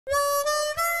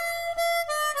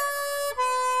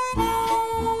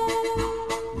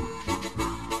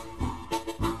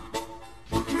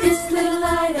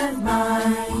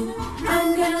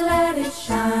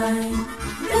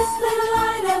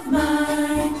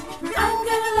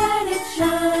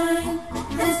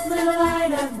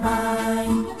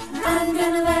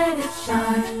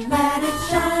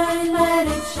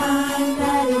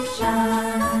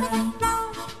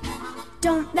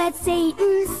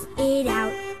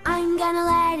gonna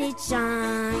let it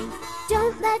shine.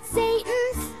 Don't let Satan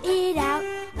see it out.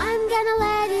 I'm gonna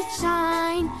let it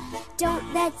shine. Don't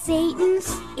let Satan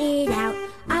see it out.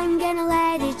 I'm gonna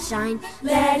let it shine.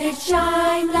 Let it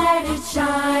shine, let it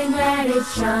shine, let it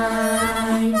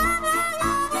shine.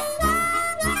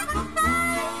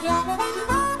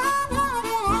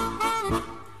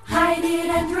 Hide it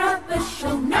under a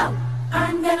bushel, no,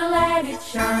 I'm gonna let it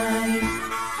shine.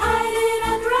 Hide it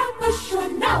under a bushel,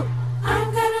 no, I'm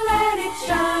gonna let it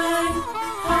shine.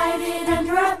 Hide it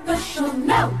under a bushel,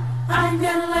 no, I'm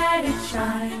gonna let it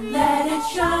shine. Let it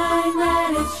shine,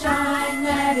 let it shine,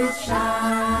 let it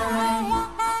shine.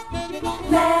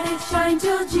 Let it shine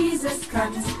till Jesus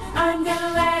comes. I'm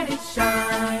gonna let it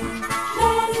shine.